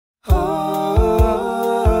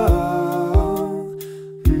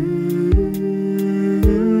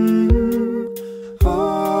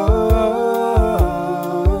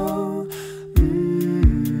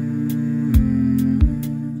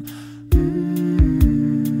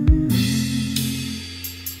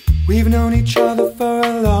We've known each other for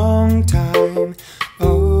a long time.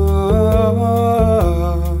 Oh,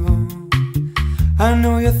 I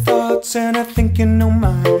know your thoughts and I think you know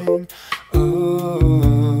mine.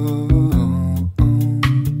 Oh,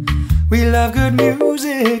 we love good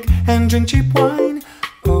music and drink cheap wine.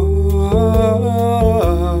 Oh,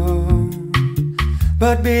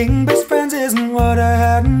 but being best friends isn't what I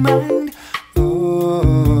had in mind.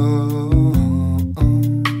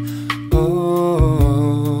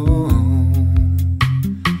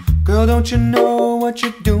 Girl, don't you know what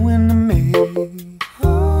you're doing to me?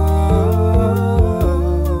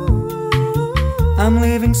 I'm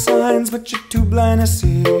leaving signs, but you're too blind to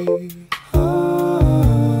see.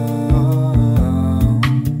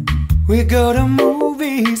 We go to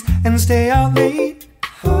movies and stay out late.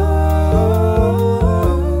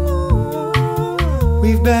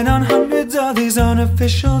 We've been on hundreds of these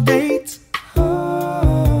unofficial dates.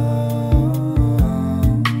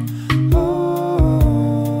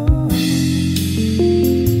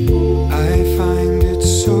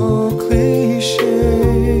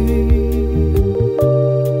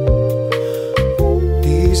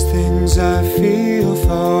 I feel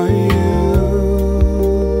for you.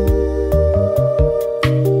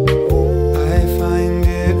 I find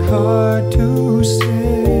it hard to say.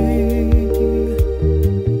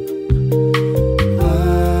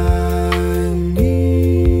 I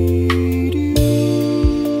need you.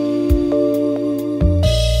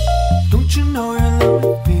 Don't you know you're in love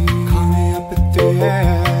with me? Call me up at 3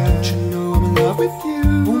 a.m. Don't you know I'm in love with you?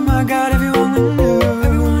 Oh my God, if you only knew,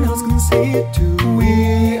 everyone else can see it too.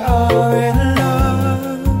 We are in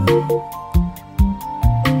love.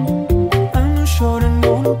 I'm no short and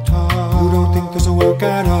no tall. You don't think this will work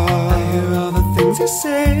at all. I hear all the things you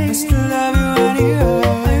say. I still love you anyway.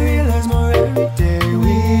 I realize more every day.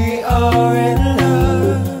 We are in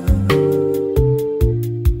love.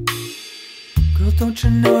 Girl, don't you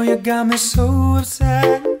know you got me so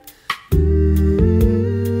upset?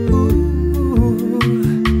 Ooh,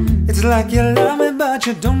 it's like you love me but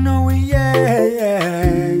you don't know it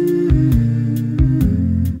yet.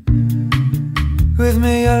 With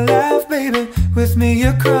me you laugh, baby. With me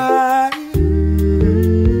you cry.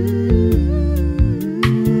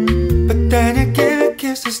 But then you give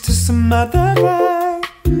kisses to some other